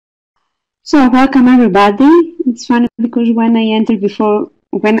So welcome everybody. It's funny because when I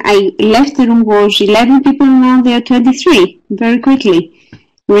left the room was 11 people, now there are 23. Very quickly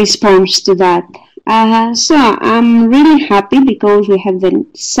response to that. So I'm really happy because we have the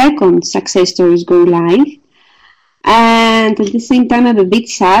second success stories go live. And at the same time, I'm a bit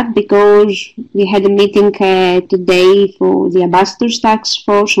sad because we had a meeting today for the Ambassadors Task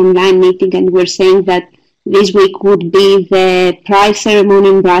Force online meeting, and we're saying that this week would be the prize ceremony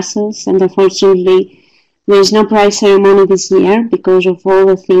in Brussels, and unfortunately, there is no prize ceremony this year because of all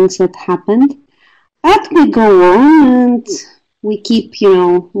the things that happened. But we go on and we keep,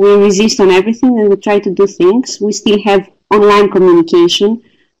 we resist on everything and we try to do things. We still have online communication,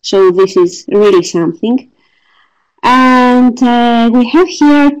 so this is really something. And we have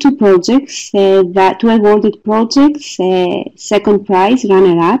here two projects, two awarded projects, second prize,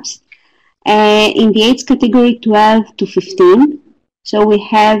 runner-ups, in the age category 12 to 15. So we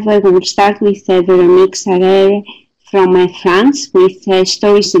will start with Veronique Sarrer from France with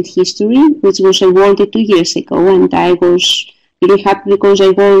Stories and History, which was awarded 2 years ago, and I was really happy because I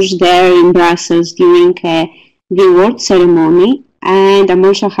was there in Brussels during the award ceremony, and I'm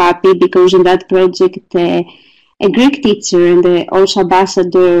also happy because in that project a Greek teacher and also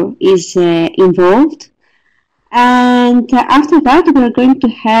ambassador is involved. And after that, we are going to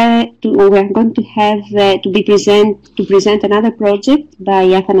present another project by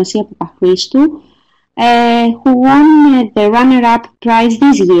Athanasia Papachristou, who won the runner-up prize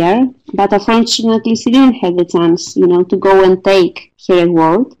this year, but unfortunately she didn't have the chance, to go and take her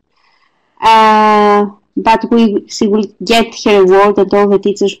award. But she will get her award, and all the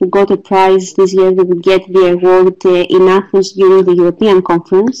teachers who got a prize this year, they will get the award in Athens during the European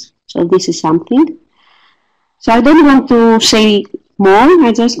Conference. So this is something. So I don't want to say more.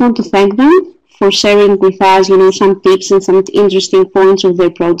 I just want to thank them for sharing with us, some tips and some interesting points of their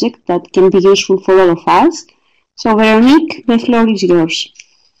project that can be useful for all of us. So Veronique, the floor is yours.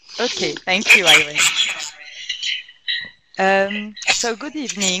 Okay, thank you, Irene. So good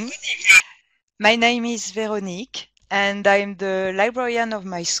evening. My name is Veronique, and I'm the librarian of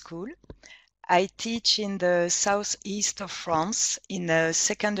my school. I teach in the southeast of France in a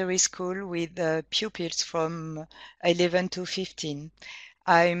secondary school with pupils from 11 to 15.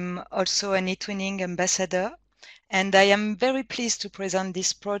 I'm also an eTwinning ambassador, and I am very pleased to present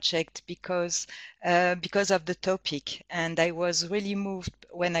this project because of the topic, and I was really moved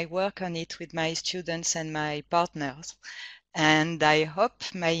when I work on it with my students and my partners. And I hope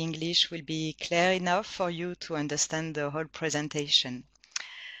my English will be clear enough for you to understand the whole presentation.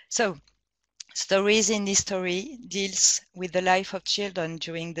 So, Stories in History deals with the life of children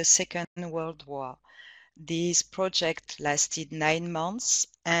during the Second World War. This project lasted 9 months,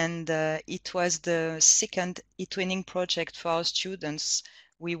 and it was the second eTwinning project for our students.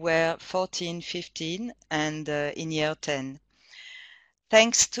 We were 14, 15, and in year 10.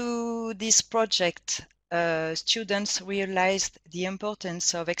 Thanks to this project, students realized the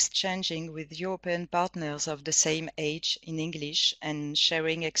importance of exchanging with European partners of the same age in English and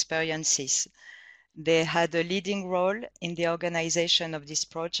sharing experiences. They had a leading role in the organization of this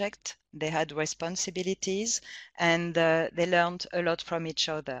project. They had responsibilities, and they learned a lot from each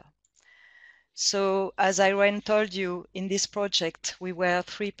other. So, as Irene told you, in this project, we were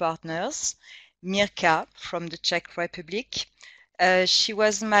 3 partners. Mirka from the Czech Republic. She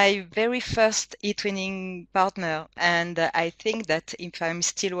was my very first eTwinning partner, and I think that if I'm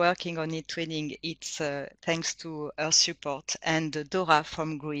still working on eTwinning, it's thanks to her support. And Dora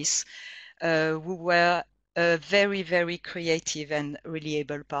from Greece, who were a very, very creative and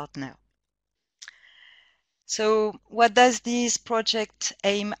reliable partner. So what does this project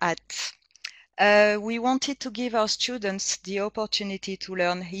aim at? We wanted to give our students the opportunity to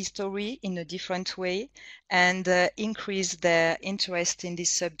learn history in a different way and increase their interest in this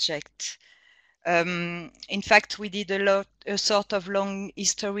subject. In fact, we did a sort of long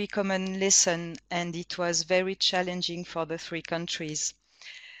history common lesson, and it was very challenging for the 3 countries.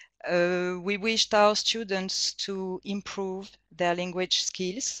 We wished our students to improve their language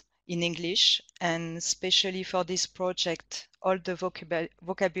skills in English, and especially for this project, all the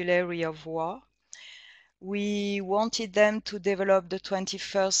vocabulary of war. We wanted them to develop the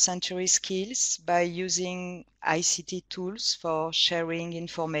 21st century skills by using ICT tools for sharing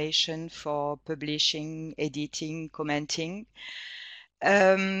information, for publishing, editing, commenting.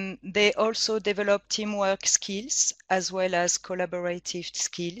 They also developed teamwork skills as well as collaborative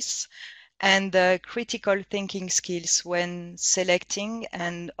skills and critical thinking skills when selecting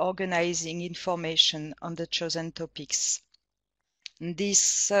and organizing information on the chosen topics.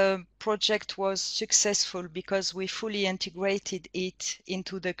 This project was successful because we fully integrated it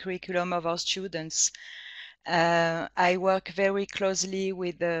into the curriculum of our students. I work very closely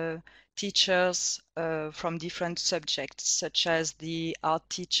with the teachers from different subjects, such as the art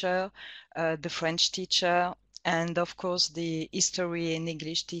teacher, the French teacher, and of course the history and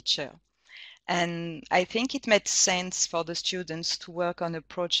English teacher. And I think it made sense for the students to work on a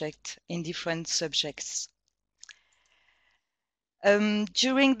project in different subjects.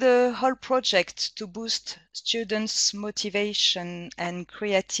 During the whole project, to boost students' motivation and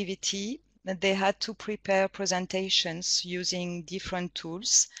creativity, they had to prepare presentations using different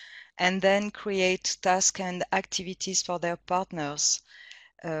tools and then create tasks and activities for their partners.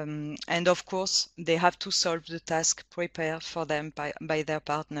 And of course, they have to solve the task prepared for them by their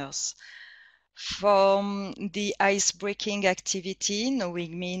partners. For the ice-breaking activity,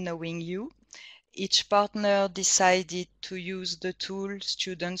 Knowing Me, Knowing You, each partner decided to use the tool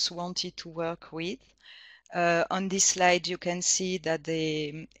students wanted to work with. On this slide, you can see that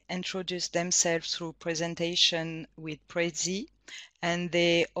they introduced themselves through presentation with Prezi, and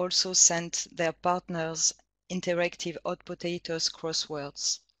they also sent their partners interactive hot potatoes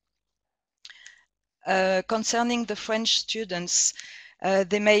crosswords. Concerning the French students,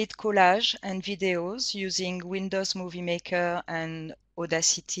 they made collage and videos using Windows Movie Maker and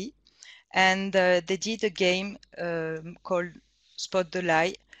Audacity. And they did a game called Spot the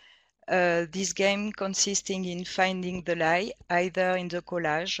Lie. This game consisting in finding the lie either in the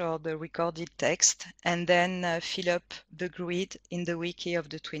collage or the recorded text, and then fill up the grid in the wiki of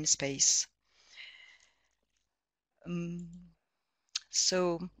the TwinSpace.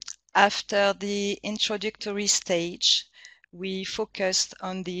 So after the introductory stage, we focused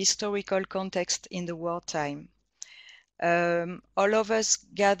on the historical context in the wartime. All of us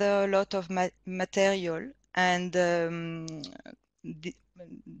gather a lot of material, and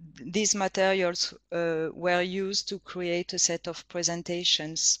these materials were used to create a set of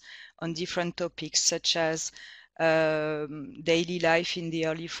presentations on different topics, such as daily life in the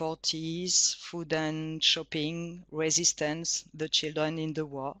early 40s, food and shopping, resistance, the children in the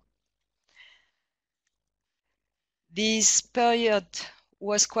war. This period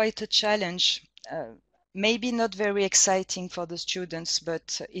was quite a challenge. Maybe not very exciting for the students,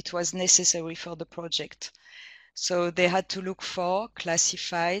 but it was necessary for the project. So they had to look for,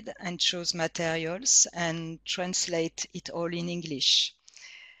 classify, and choose materials and translate it all in English.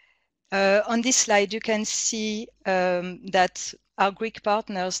 On this slide, you can see that our Greek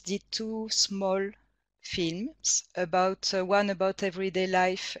partners did two small films, one about everyday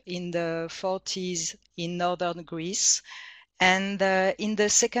life in the 40s in northern Greece. And in the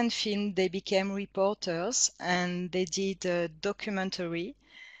second film, they became reporters, and they did a documentary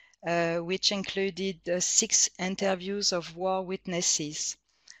which included 6 interviews of war witnesses.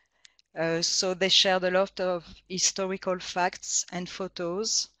 So they shared a lot of historical facts and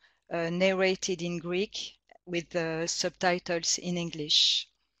photos narrated in Greek with subtitles in English.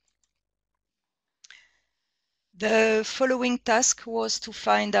 The following task was to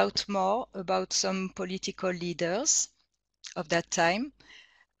find out more about some political leaders of that time.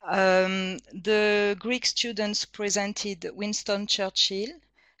 The Greek students presented Winston Churchill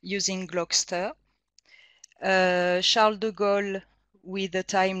using Glockster. Charles de Gaulle with the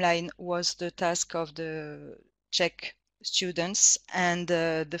timeline was the task of the Czech students, and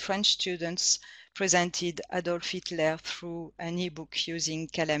the French students presented Adolf Hitler through an ebook using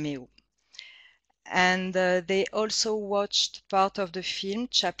Calameo. And they also watched part of the film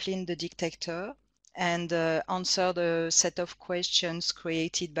Chaplin the Dictator and answered a set of questions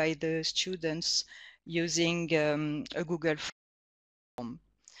created by the students using a Google form.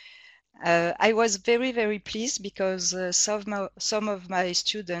 I was very, very pleased because some of my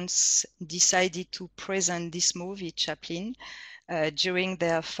students decided to present this movie, Chaplin, during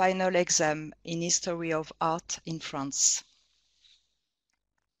their final exam in History of Art in France.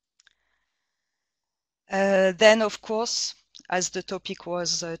 Then, of course, as the topic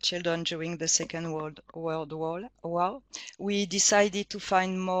was children during the Second World War, we decided to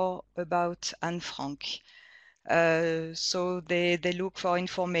find more about Anne Frank. So they look for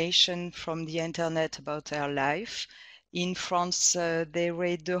information from the internet about her life. In France, they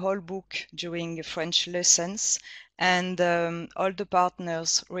read the whole book during French lessons, and all the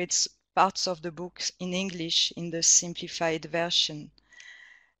partners read parts of the book in English in the simplified version.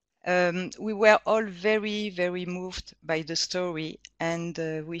 We were all very, very moved by the story, and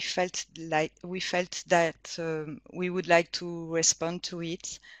we felt that we would like to respond to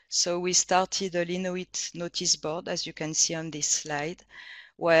it. So we started a Linoit notice board, as you can see on this slide,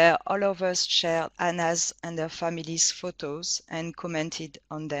 where all of us shared Anna's and her family's photos and commented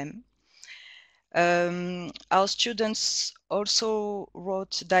on them. Our students also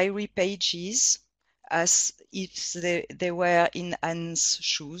wrote diary pages as if they were in Anne's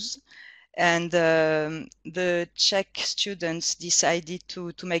shoes. And the Czech students decided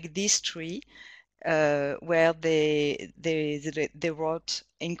to make this tree where they wrote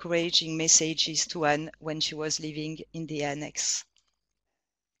encouraging messages to Anne when she was living in the annex.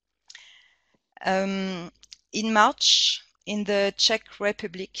 In March, in the Czech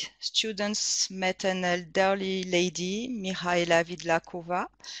Republic, students met an elderly lady, Mihaela Vidlakova,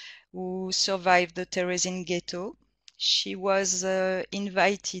 who survived the Terezin ghetto. She was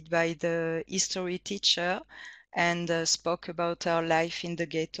invited by the history teacher and spoke about her life in the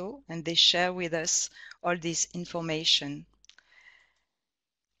ghetto, and they share with us all this information.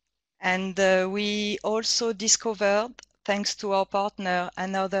 And we also discovered, thanks to our partner,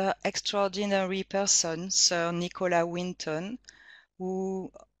 another extraordinary person, Sir Nicola Winton,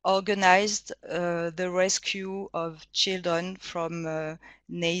 who organized the rescue of children from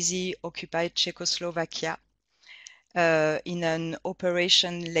Nazi-occupied Czechoslovakia in an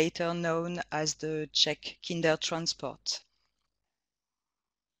operation later known as the Czech Kindertransport.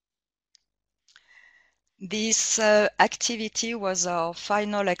 This activity was our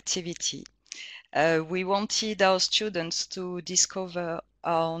final activity. We wanted our students to discover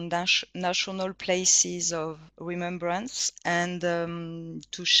our national places of remembrance and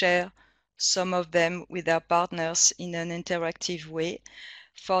to share some of them with their partners in an interactive way.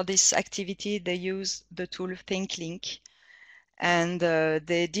 For this activity, they used the tool ThinkLink, and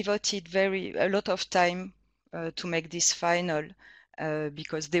they devoted a lot of time to make this final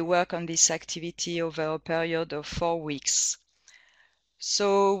because they work on this activity over a period of 4 weeks.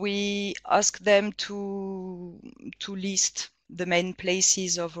 So we asked them to list the main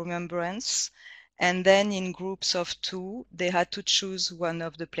places of remembrance, and then in groups of 2, they had to choose one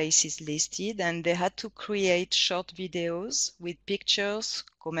of the places listed, and they had to create short videos with pictures,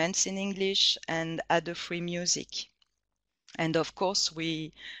 comments in English, and ad-free music. And of course,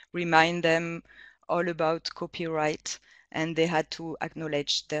 we remind them all about copyright, and they had to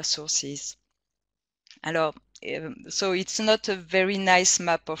acknowledge their sources. Alors, so it's not a very nice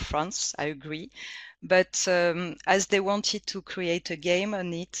map of France, I agree, but as they wanted to create a game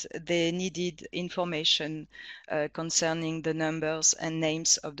on it, they needed information concerning the numbers and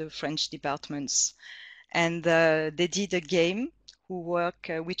names of the French departments. And they did a game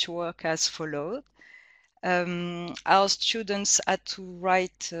which work as follows. Our students had to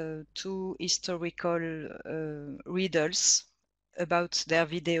write 2 historical riddles about their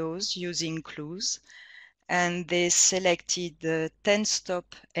videos using clues, and they selected 10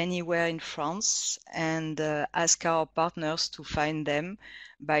 stops anywhere in France and asked our partners to find them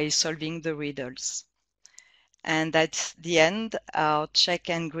by solving the riddles. And at the end, our Czech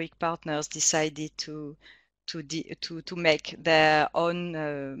and Greek partners decided to make their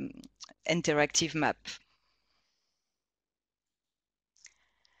own interactive map.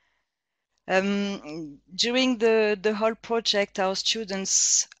 During the whole project, our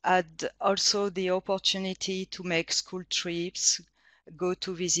students had also the opportunity to make school trips, go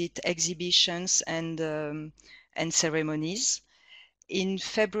to visit exhibitions and ceremonies. In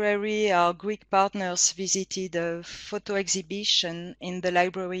February, our Greek partners visited a photo exhibition in the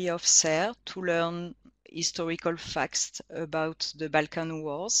library of CEST to learn historical facts about the Balkan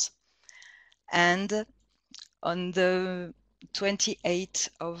Wars. And on the 28th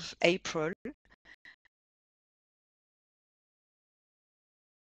of April,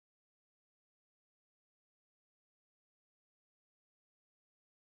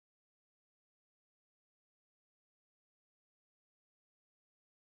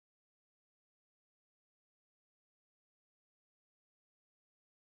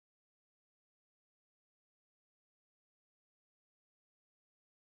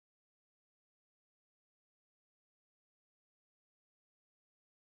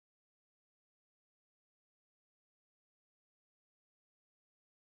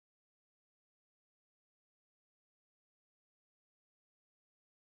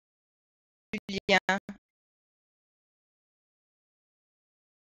 Julien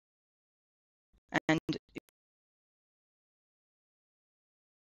and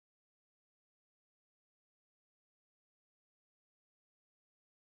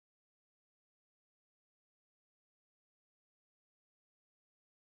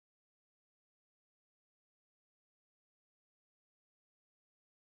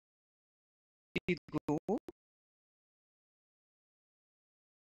Hugo.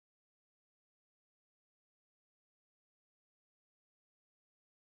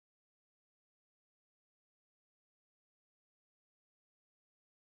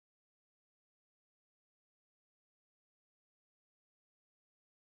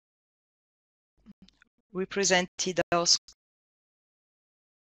 represented our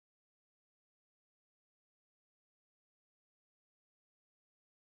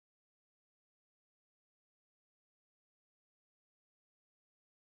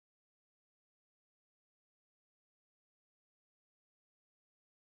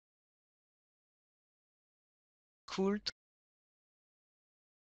school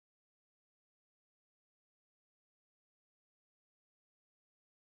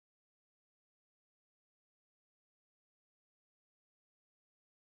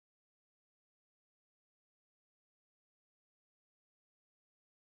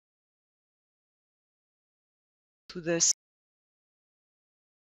to the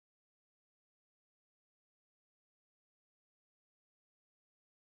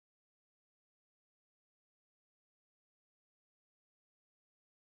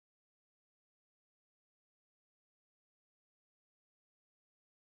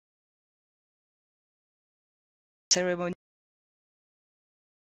ceremony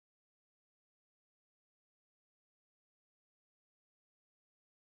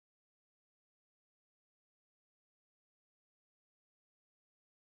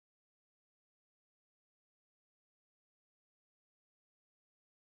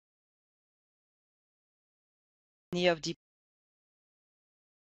of the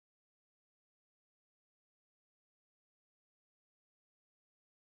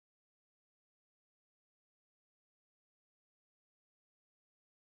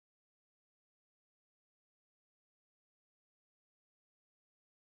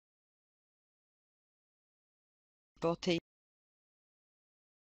birthday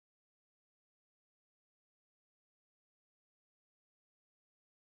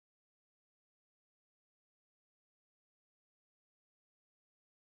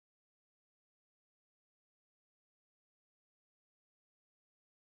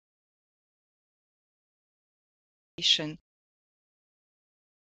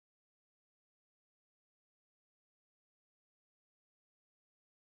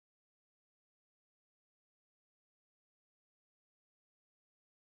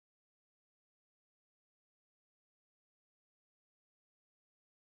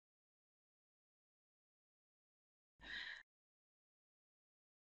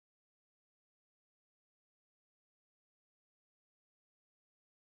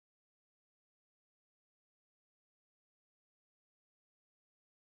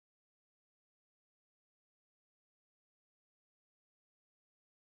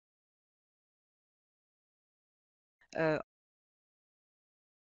uh,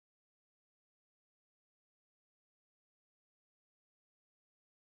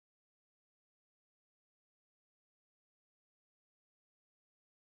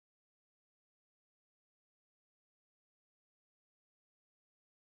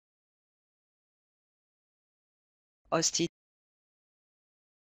 hosted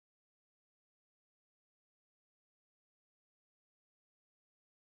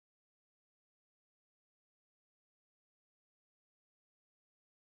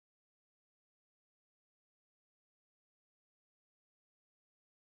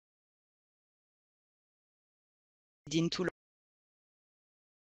in Toulon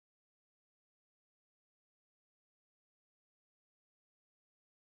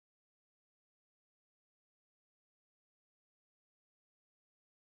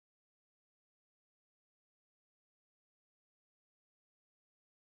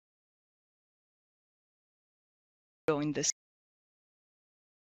in the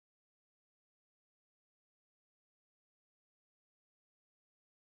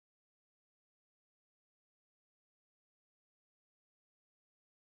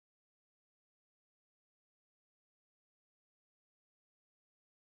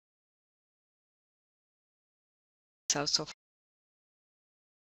south of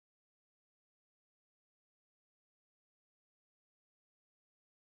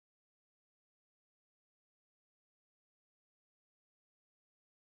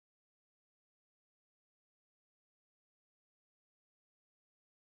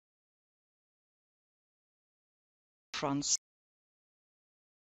France.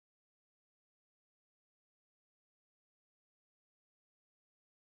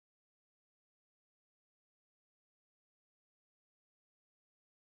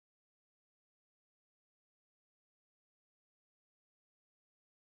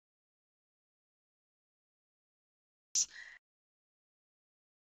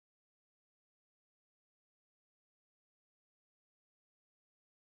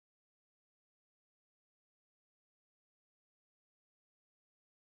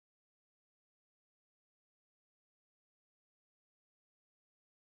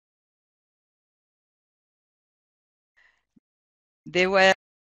 they were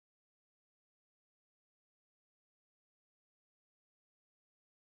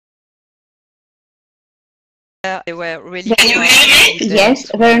really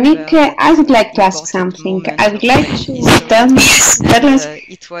yes, Veronique, I would like to ask something. I would like to tell us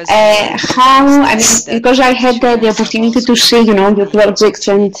how, I mean, because I had the opportunity to see, you know, your projects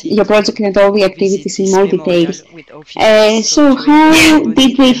and all the activities in more detail. So how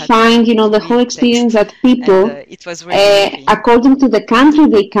did they find, you know, the whole experience that people, according to the country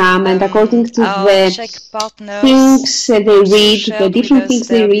they come and according to the things they read, the different things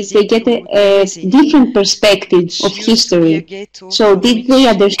they read, they get a different perspective of history. So did they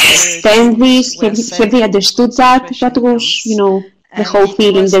understand this? Have they understood that? What was, you know, the whole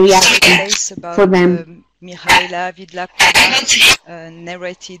feeling, the reaction for them? Mihaela Vidlakova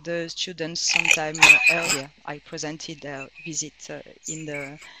narrated the students sometime earlier. I presented their visit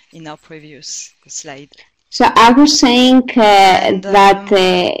in our previous slide. So I was saying that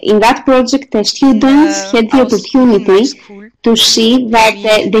in that project, the students had the opportunity to see that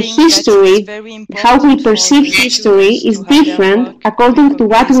the history, how we perceive history, is different according to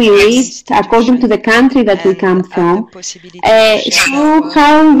what we read, according to the country that we come from. So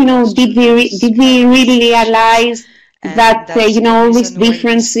how, you know, did we really realize that you know, all these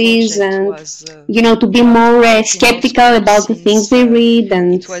differences and you know, to be more skeptical about the things they read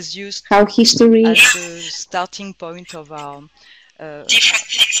and how history as the starting point of our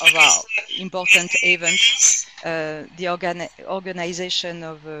important event, the organization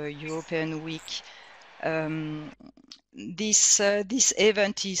of European Week. This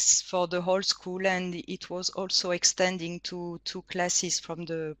event is for the whole school, and it was also extending to 2 classes from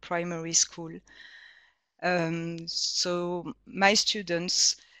the primary school. So my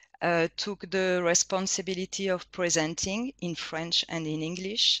students took the responsibility of presenting in French and in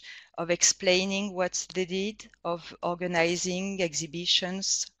English, of explaining what they did, of organizing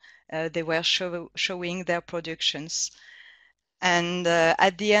exhibitions. They were showing their productions. And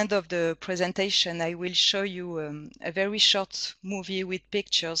at the end of the presentation, I will show you a very short movie with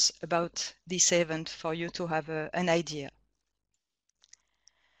pictures about this event for you to have an idea.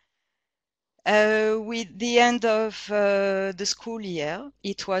 With the end of the school year,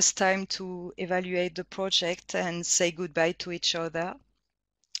 it was time to evaluate the project and say goodbye to each other.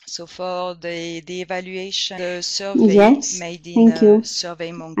 So for the evaluation, the survey made in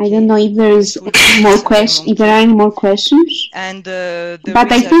SurveyMonkey. I don't know if there is more questions. If there are any more questions. And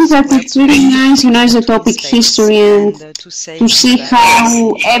but I think that it's really nice, you know, as a topic history, and to see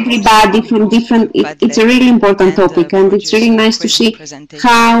how everybody from different. It's a really important topic, and it's really nice to see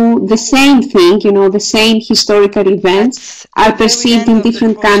how the same thing, you know, the same historical events are perceived in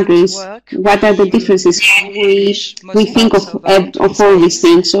different countries. What are the differences? How we think of all these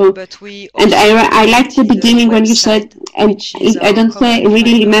things. So, and I liked the beginning when you said, and I don't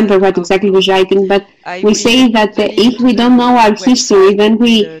really remember what exactly was writing, but we say that if we don't know our history, then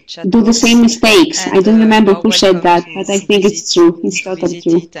we do the same mistakes. I don't remember who said that, but I think it's true. It's totally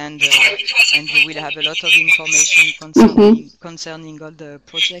true. And you will have a lot of information concerning all the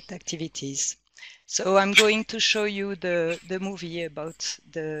project activities. So I'm going to show you the movie about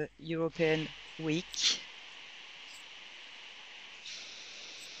the European Week.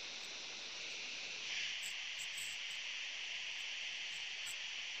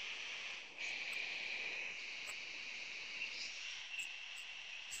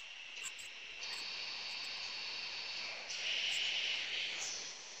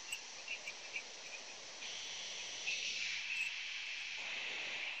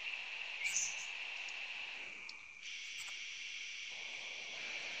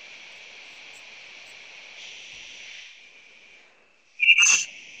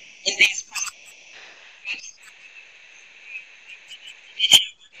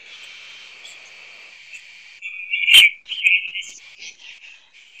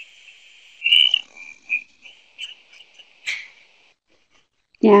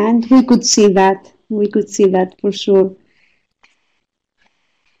 Yeah, and we could see that. We could see that for sure.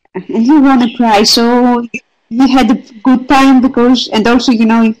 And you won a prize, so you had a good time because, and also, you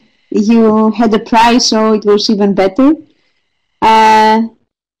know, you had a prize, so it was even better. I'm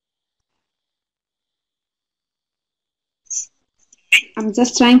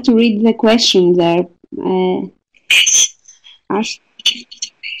just trying to read the question there. Ash.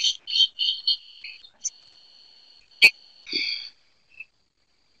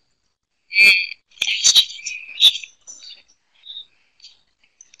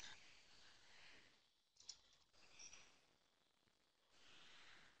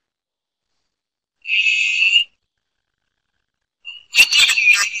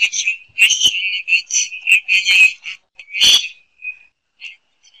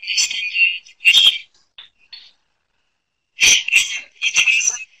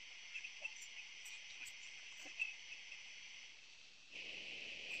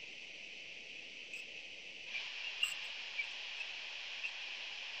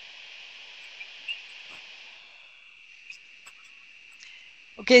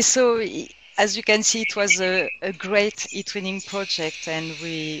 Okay, so as you can see, it was a great eTwinning project and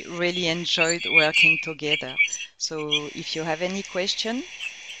we really enjoyed working together. So if you have any question,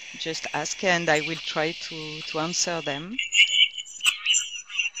 just ask and I will try to answer them.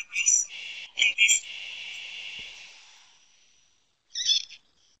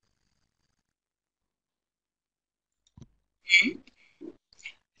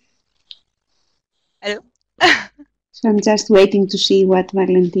 Hello? So I'm just waiting to see what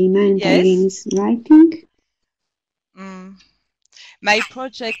Valentina and Eileen Yes. is writing. My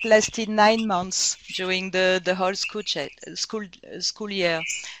project lasted 9 months during the whole school year,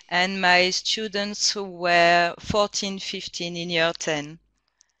 and my students were 14, 15 in year 10.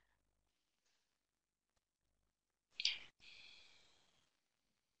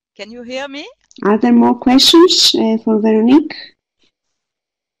 Can you hear me? Are there more questions for Veronique?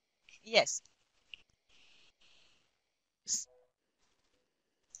 Yes.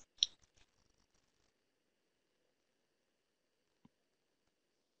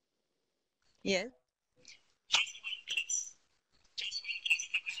 Yes.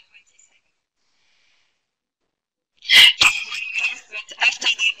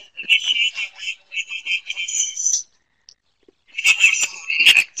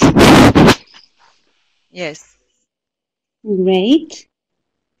 Yes. Great.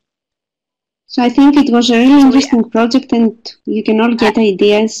 So I think it was a really Sorry, interesting project and you can all get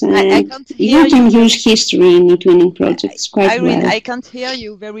ideas I and can't hear you you can very. use history in eTwinning projects quite Irene, well. I can't hear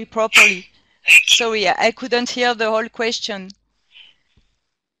you very properly. Sorry, I couldn't hear the whole question.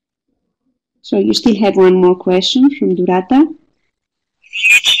 So you still have one more question from Durata.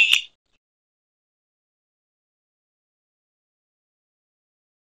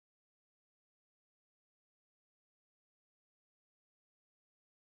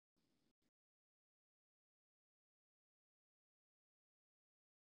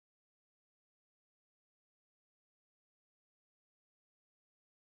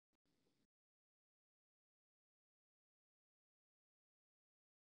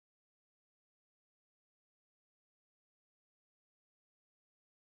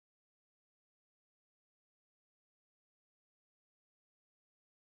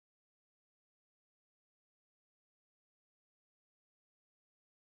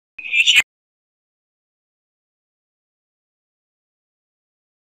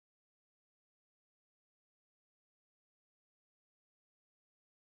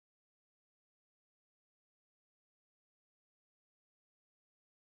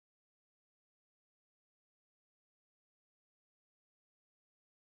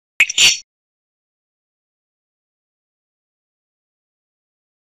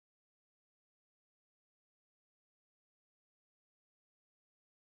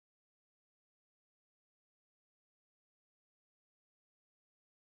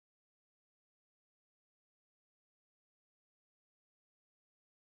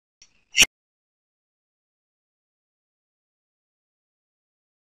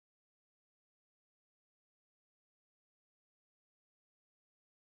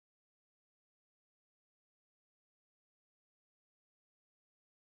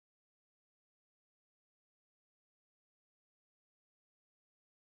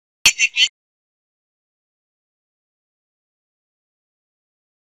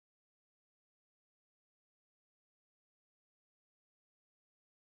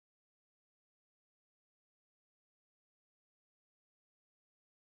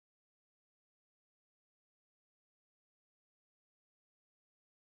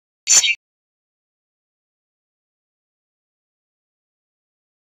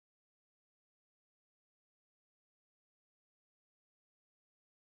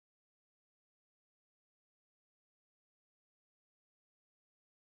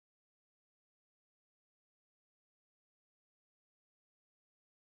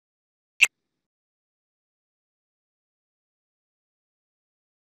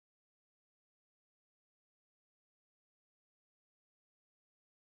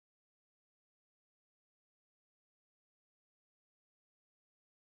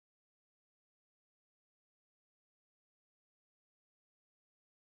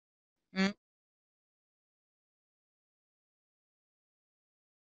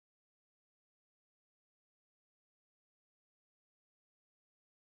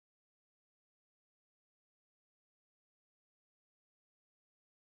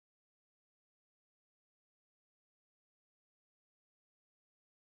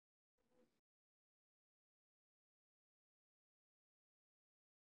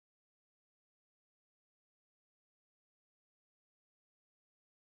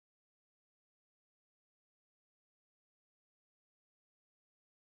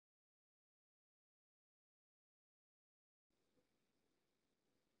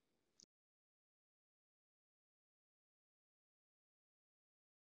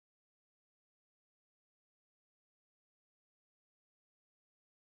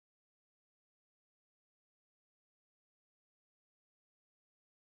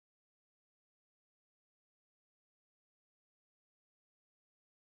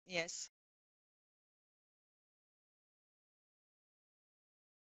 Yes.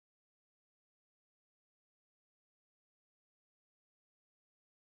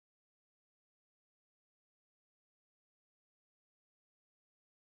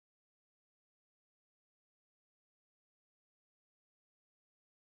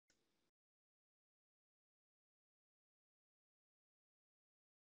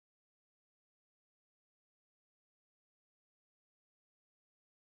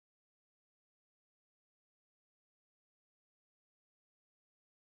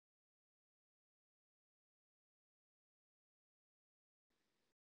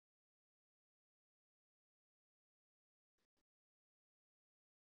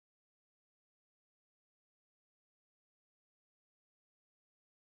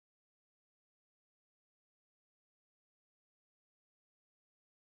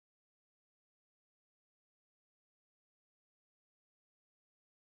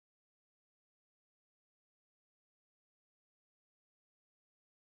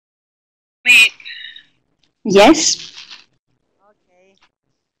 Yes. Okay.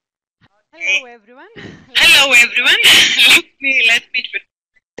 Hello, everyone. Hello everyone. Let me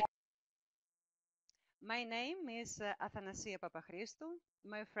My name is Athanasia Papachristou.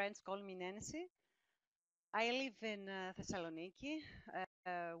 My friends call me Nancy. I live in Thessaloniki,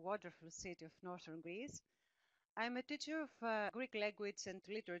 a wonderful city of northern Greece. I'm a teacher of Greek language and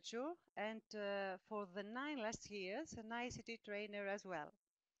literature, and for the 9 last years, an ICT trainer as well.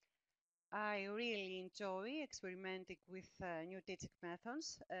 I really enjoy experimenting with new teaching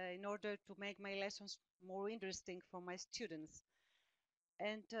methods in order to make my lessons more interesting for my students.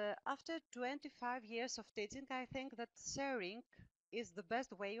 And after 25 years of teaching, I think that sharing is the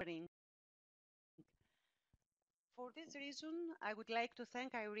best way of learning. For this reason, I would like to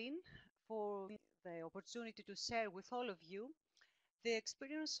thank Irene for the opportunity to share with all of you the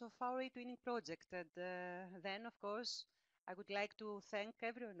experience of our eTwinning project. And then, of course, I would like to thank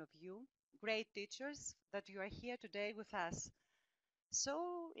every one of you, great teachers, that you are here today with us.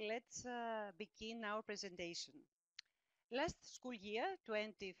 So let's begin our presentation. Last school year,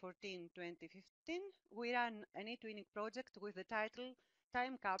 2014-2015, we ran an eTwinning project with the title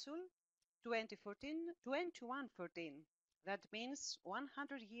Time Capsule 2014-2114. That means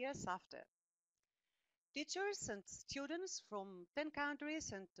 100 years after. Teachers and students from 10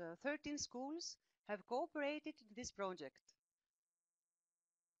 countries and 13 schools have cooperated in this project.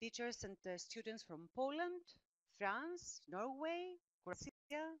 Teachers and students from Poland, France, Norway,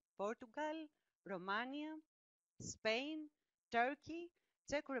 Croatia, Portugal, Romania, Spain, Turkey,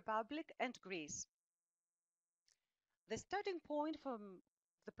 Czech Republic, and Greece. The starting point from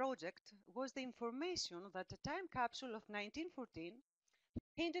the project was the information that a time capsule of 1914,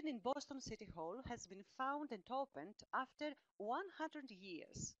 hidden in Boston City Hall, has been found and opened after 100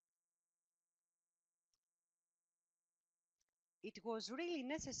 years. It was really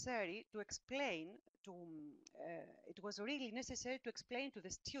necessary to explain to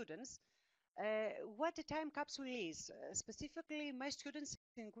the students what a time capsule is. Specifically, my students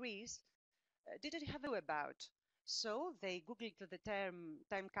in Greece didn't have a clue about. So they googled the term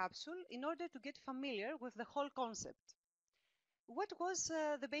time capsule in order to get familiar with the whole concept. What was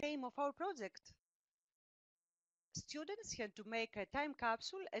the aim of our project? Students had to make a time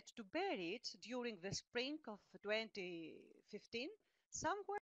capsule and to bury it during the spring of 2015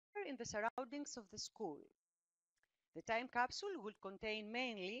 somewhere in the surroundings of the school. The time capsule would contain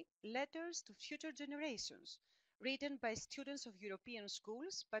mainly letters to future generations, written by students of European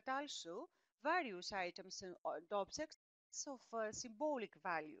schools, but also various items and objects of symbolic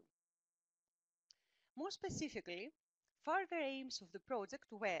value. More specifically, further aims of the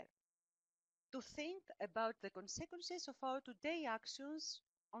project were to think about the consequences of our today actions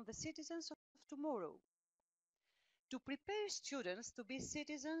on the citizens of tomorrow, to prepare students to be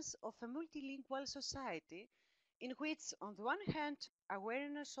citizens of a multilingual society in which, on the one hand,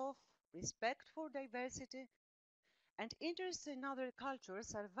 awareness of, respect for diversity, and interest in other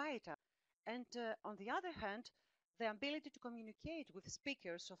cultures are vital, and on the other hand, the ability to communicate with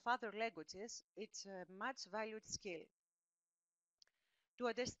speakers of other languages is a much valued skill. To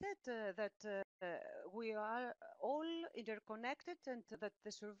understand that we are all interconnected and that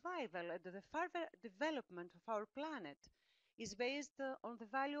the survival and the further development of our planet is based on the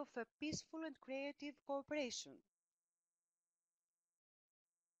value of a peaceful and creative cooperation.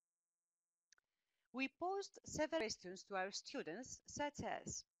 We posed several questions to our students, such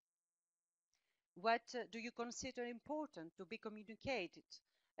as: what do you consider important to be communicated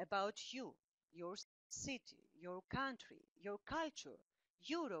about you, your city, your country, your culture,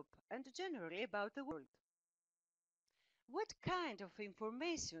 Europe, and generally about the world? What kind of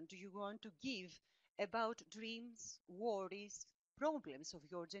information do you want to give about dreams, worries, problems of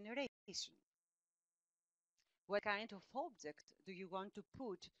your generation? What kind of object do you want to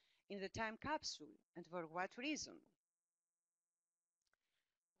put in the time capsule, and for what reason?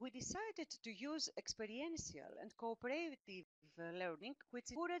 We decided to use experiential and cooperative learning,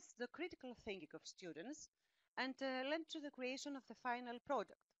 which encourages the critical thinking of students and led to the creation of the final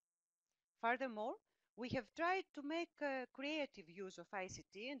product. Furthermore, we have tried to make creative use of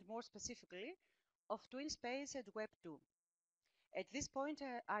ICT and more specifically of TwinSpace and Web2. At this point,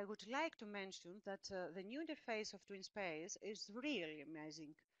 I would like to mention that the new interface of TwinSpace is really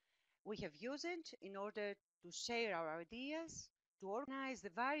amazing. We have used it in order to share our ideas, to organize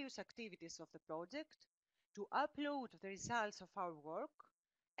the various activities of the project, to upload the results of our work,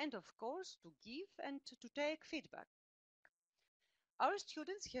 and of course, to give and to take feedback. Our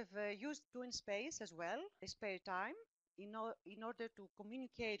students have used TwinSpace as well, in spare time, in order to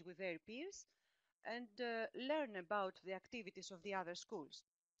communicate with their peers and learn about the activities of the other schools.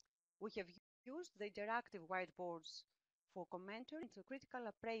 We have used the interactive whiteboards for commentary and critical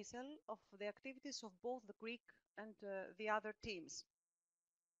appraisal of the activities of both the Greek and the other teams.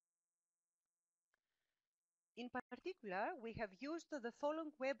 In particular, we have used the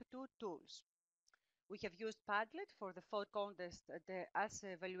following Web2 tools. We have used Padlet for the photo contest as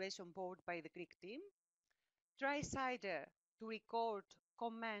evaluation board by the Greek team, TriCider to record,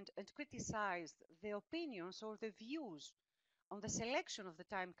 comment, and criticize the opinions or the views on the selection of the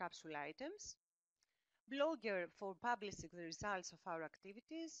time capsule items, Blogger for publishing the results of our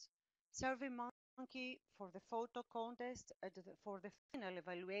activities, SurveyMonkey for the photo contest and for the final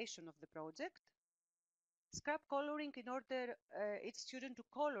evaluation of the project, Scrap Coloring in order each student to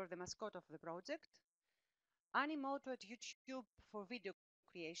color the mascot of the project, Animoto at YouTube for video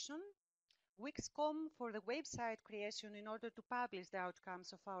creation, Wix.com for the website creation in order to publish the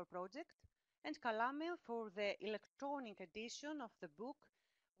outcomes of our project, and Calame for the electronic edition of the book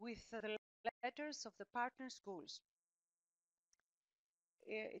with the letters of the partner schools.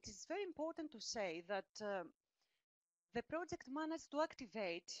 It is very important to say that the project managed to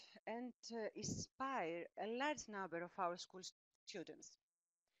activate and inspire a large number of our school students.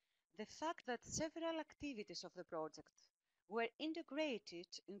 The fact that several activities of the project were integrated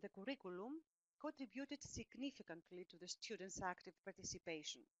in the curriculum contributed significantly to the students' active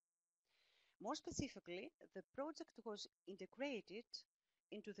participation. More specifically, the project was integrated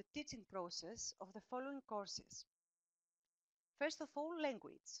into the teaching process of the following courses. First of all,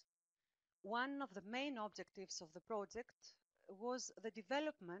 language. One of the main objectives of the project was the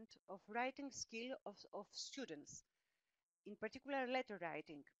development of writing skill of students, in particular letter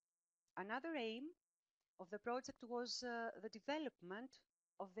writing. Another aim of the project was the development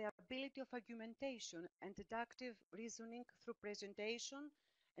of the ability of argumentation and deductive reasoning through presentation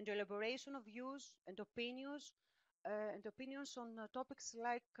and elaboration of views and opinions on topics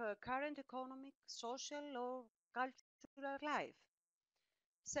like current economic, social, or cultural life.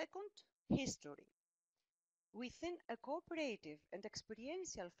 Second, history. Within a cooperative and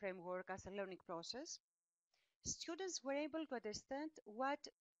experiential framework as a learning process, students were able to understand what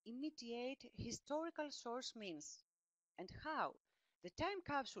immediate historical source means and how the time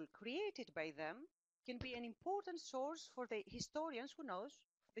capsule created by them can be an important source for the historians who knows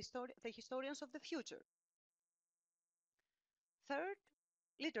the historians of the future. Third,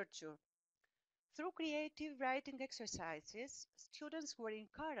 literature. Through creative writing exercises, students were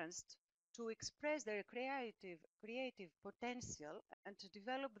encouraged to express their creative potential and to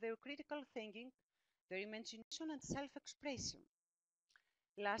develop their critical thinking, their imagination and self-expression.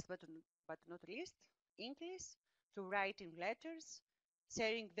 Last but not least, English, through writing letters,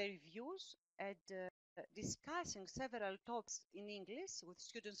 sharing their views, and discussing several topics in English with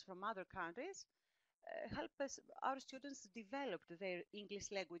students from other countries, help our students develop their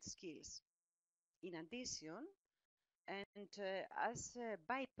English language skills. In addition, and as a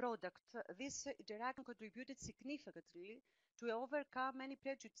byproduct, this interaction contributed significantly to overcome many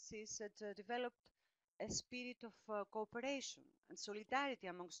prejudices and developed a spirit of cooperation and solidarity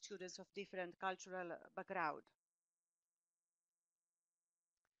among students of different cultural background.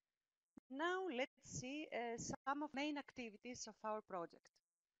 Now let's see some of the main activities of our project.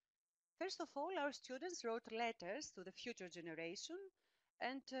 First of all, our students wrote letters to the future generation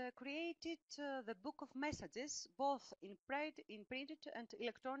and created the book of messages, both in printed and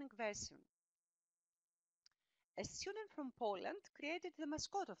electronic version. A student from Poland created the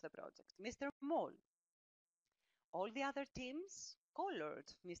mascot of the project, Mr. Mole. All the other teams colored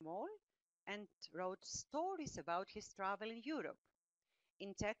Mr. Mole and wrote stories about his travel in Europe.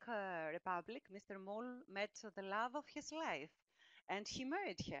 in Czech Republic, Mr. Moll met the love of his life, and he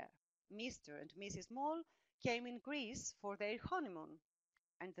married her. Mr. and Mrs. Moll came in Greece for their honeymoon,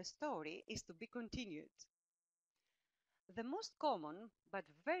 and the story is to be continued. The most common but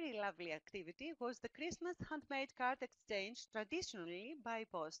very lovely activity was the Christmas handmade card exchange, traditionally by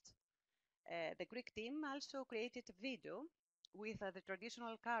post. The Greek team also created a video with the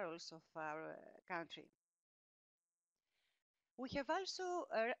traditional carols of our country. We have also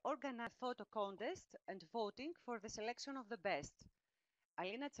organized a photo contest and voting for the selection of the best.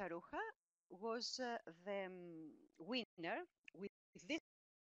 Alina Tsaroucha was the winner with this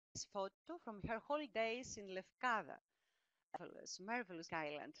photo from her holidays in Lefkada, marvelous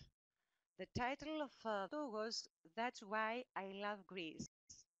island. The title of the photo was "That's Why I Love Greece,"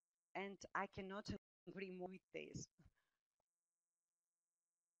 and I cannot agree more with this.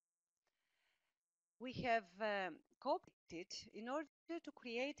 We have cooperated in order to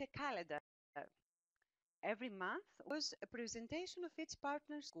create a calendar. Every month was a presentation of each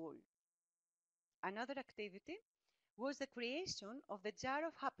partner school. Another activity was the creation of the jar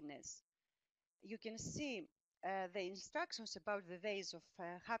of happiness. You can see the instructions about the vase of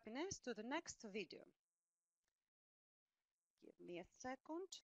happiness to the next video. Give me a second.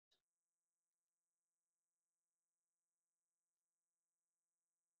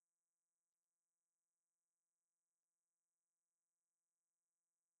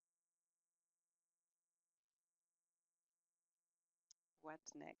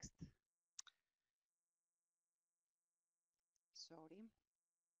 What's next? Sorry.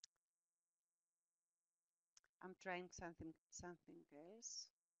 I'm trying something else.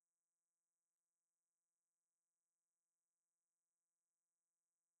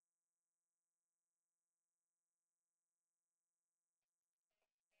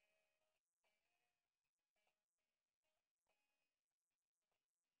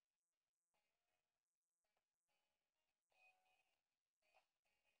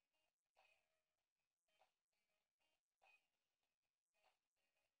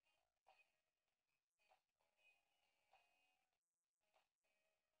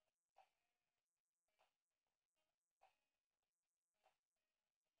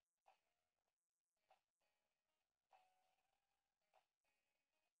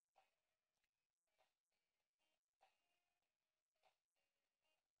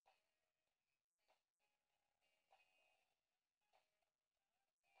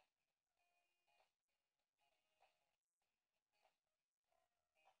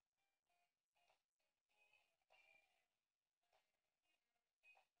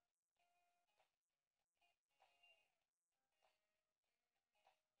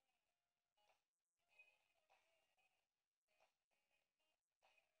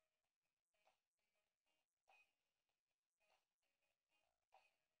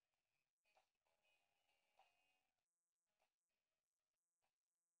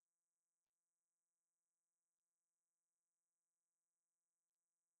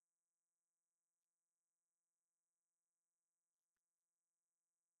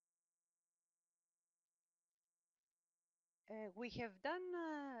 We have done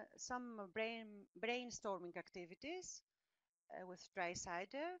some brainstorming activities with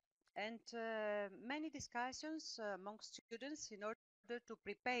Tricider and many discussions among students in order to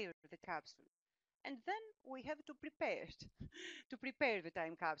prepare the capsule. And then we have to prepare it, to prepare the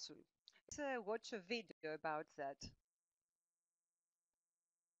time capsule. Let's watch a video about that.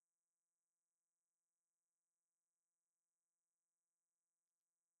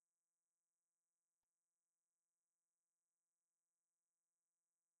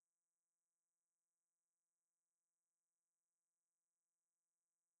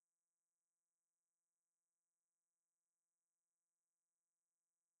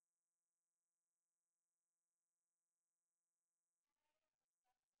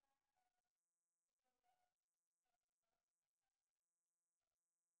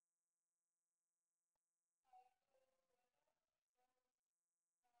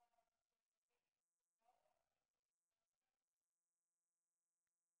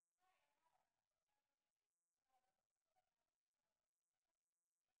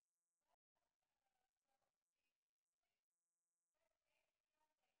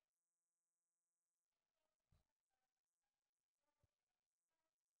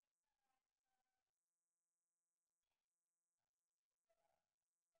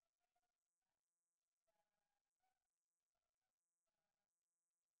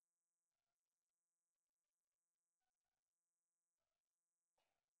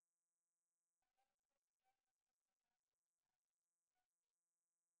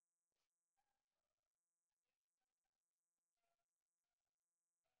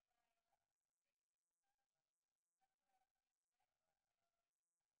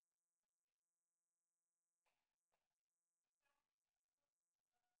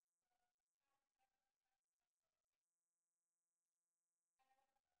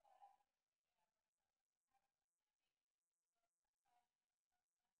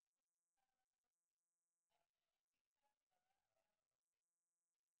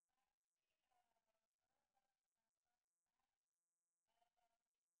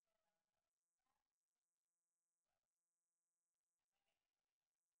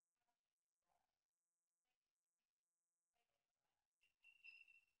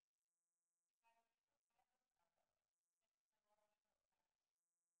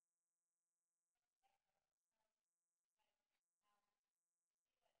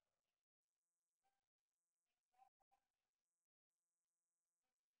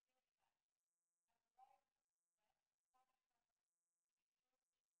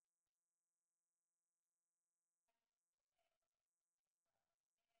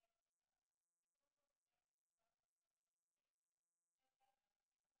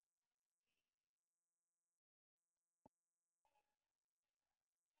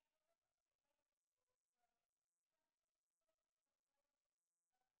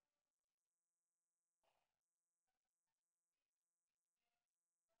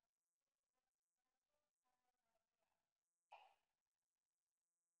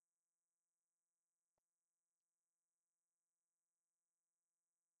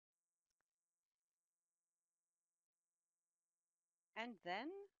 And then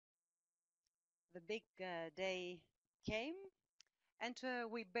the big day came, and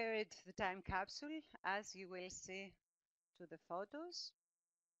we buried the time capsule, as you will see to the photos.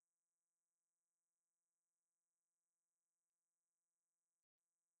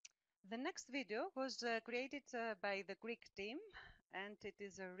 The next video was created by the Greek team, and it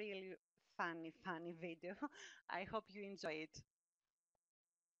is a really funny video. I hope you enjoy it.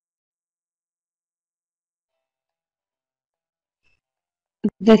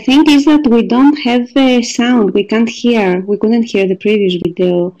 The thing is that we don't have sound. We can't hear. We couldn't hear the previous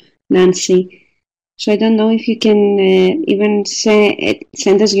video, Nancy. So I don't know if you can even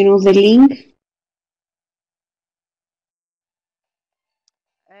send us, the link.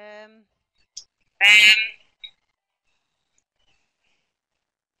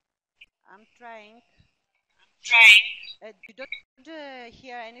 I'm trying. You don't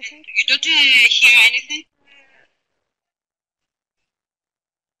hear anything? You don't hear anything?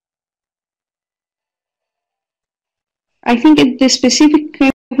 I think at the specific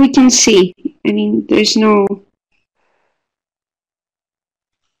we can see. I mean, there's no.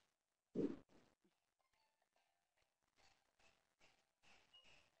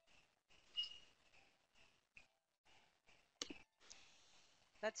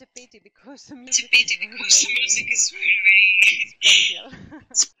 That's a pity because the It's a music pity because the music is very special.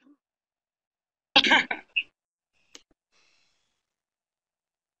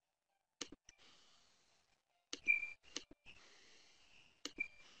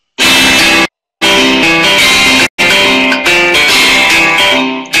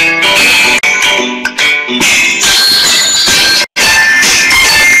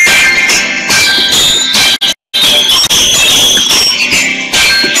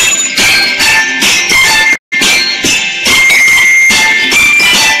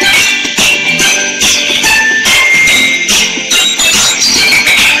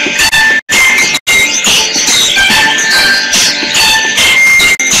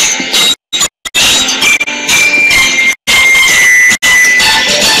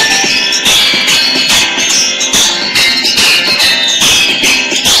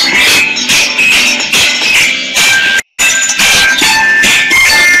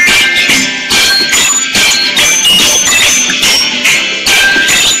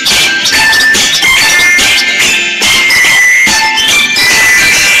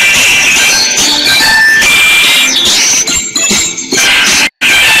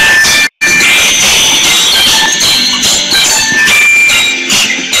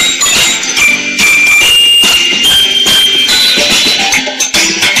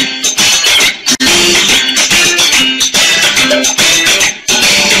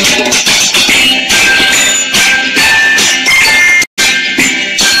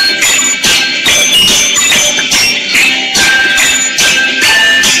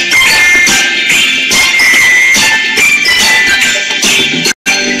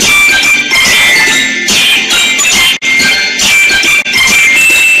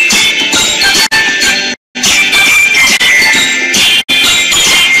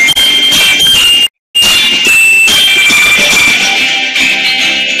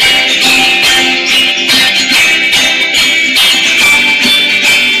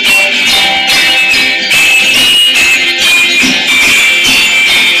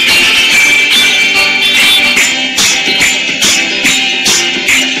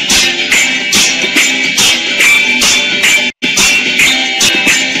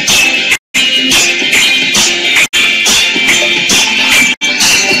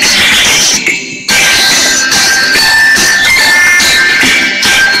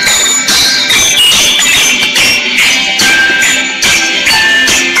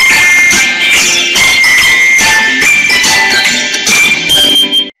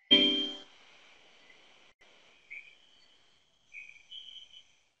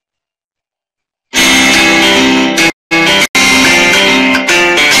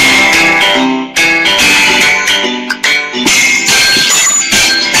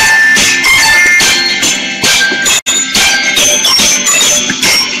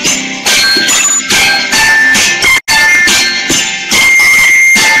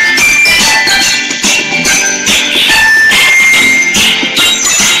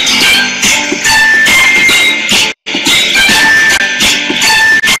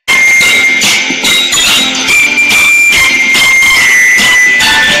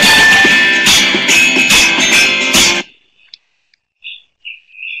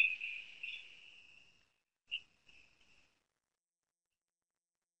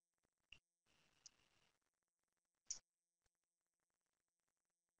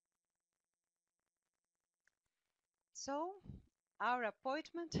 So Our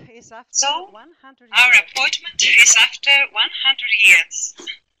appointment is after So, 100 our years. appointment is after 100 years.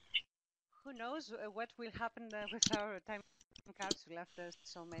 Who knows what will happen with our time capsule after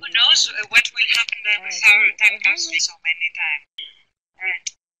so many Who knows times? what will happen with our time capsule so many times?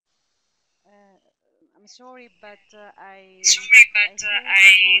 I'm sorry, but I Sorry, but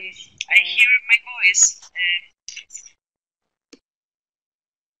I hear my voice.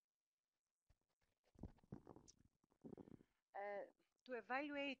 To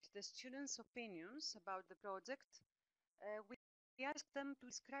evaluate the students' opinions about the project, we asked them to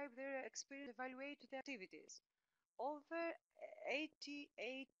describe their experience, evaluate the activities. Over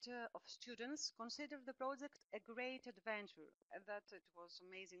 88 of students considered the project a great adventure, and that it was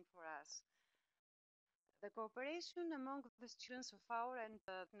amazing for us. The cooperation among the students of our and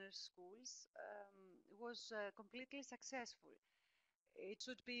partner schools was completely successful. It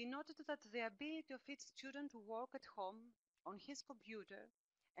should be noted that the ability of each student to work at home on his computer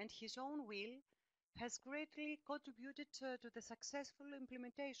and his own will has greatly contributed to the successful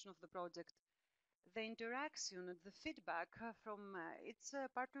implementation of the project. The interaction and the feedback from its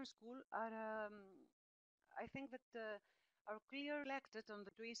partner school are, I think that are clearly reflected on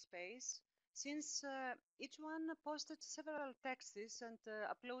the TwinSpace, since each one posted several texts and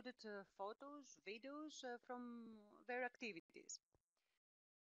uploaded photos, videos from their activities.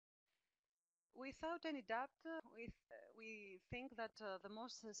 Without any doubt, we think that the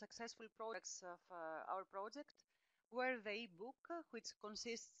most successful projects of our project were the e-book, which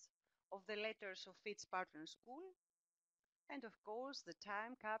consists of the letters of each partner school, and of course the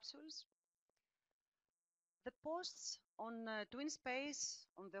time capsules. The posts on TwinSpace,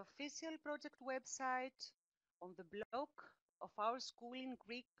 on the official project website, on the blog of our school in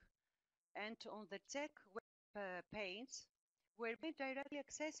Greek, and on the Czech web page were made directly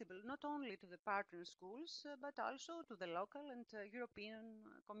accessible not only to the partner schools, but also to the local and European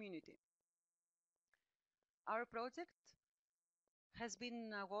community. Our project has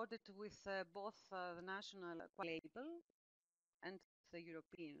been awarded with both the national label and the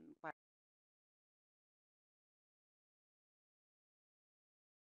European quality.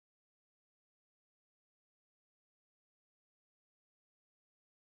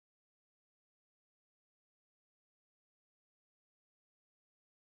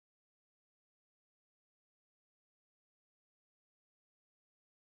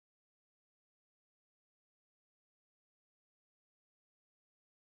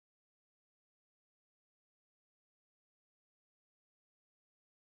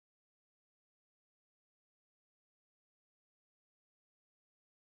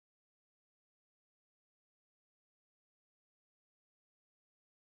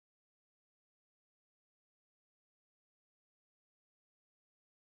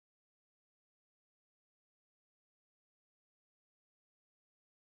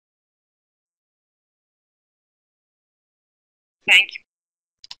 Thank you.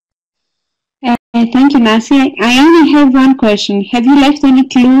 Thank you, Nancy. I only have one question. Have you left any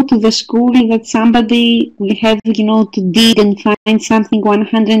clue to the school that somebody will have, to dig and find something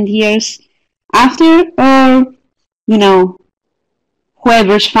 100 years after, or,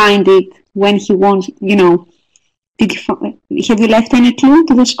 whoever's find it when he wants, have you left any clue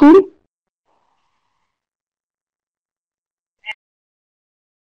to the school?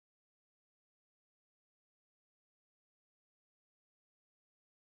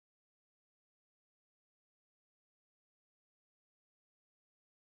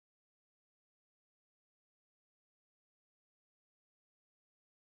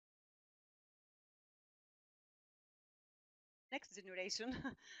 Next generation,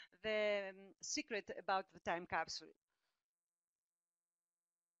 the secret about the time capsule.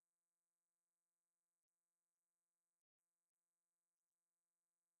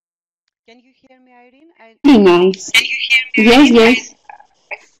 Can you hear me, Irene? Very nice. Can you hear me? Yes, yes.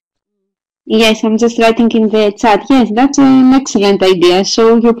 Yes, I'm just writing in the chat. Yes, that's an excellent idea.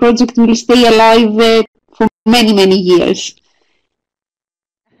 So your project will stay alive for many, many years.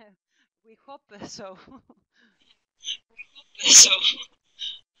 We hope so.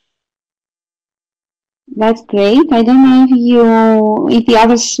 That's great. I don't know if the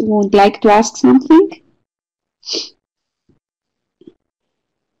others would like to ask something.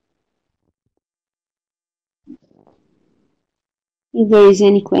 If there is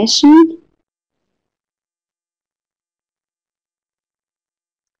any question.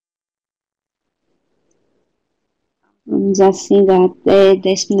 I'm just seeing that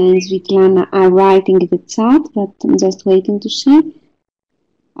Despina and Svitlana are writing in the chat, but I'm just waiting to see.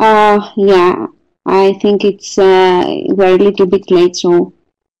 Yeah, I think it's we're a little bit late, so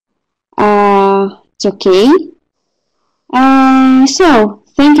it's okay. So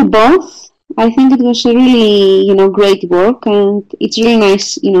thank you both. I think it was a really, great work, and it's really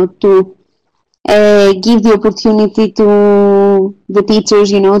nice, to give the opportunity to the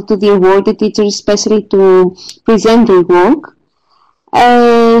teachers, to the awarded teachers, especially to present their work.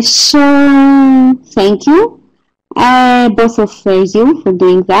 So thank you, both of you, for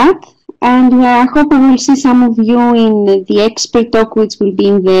doing that. And I hope I will see some of you in the expert talk, which will be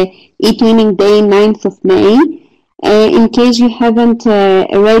in the eTwinning Day, 9th of May. In case you haven't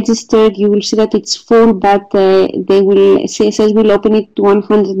registered, you will see that it's full, but CSS will open it to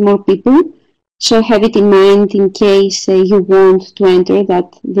 100 more people. So have it in mind in case you want to enter,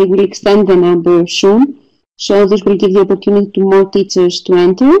 that they will extend the number soon. So this will give the opportunity to more teachers to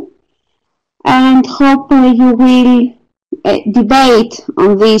enter. And hope you will debate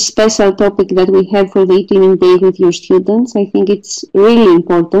on this special topic that we have for the eTwinning Day with your students. I think it's really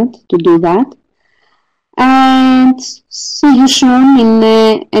important to do that. And see you soon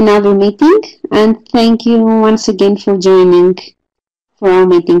in another meeting. And thank you once again for joining for our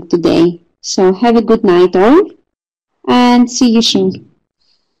meeting today. So have a good night all, and see you soon.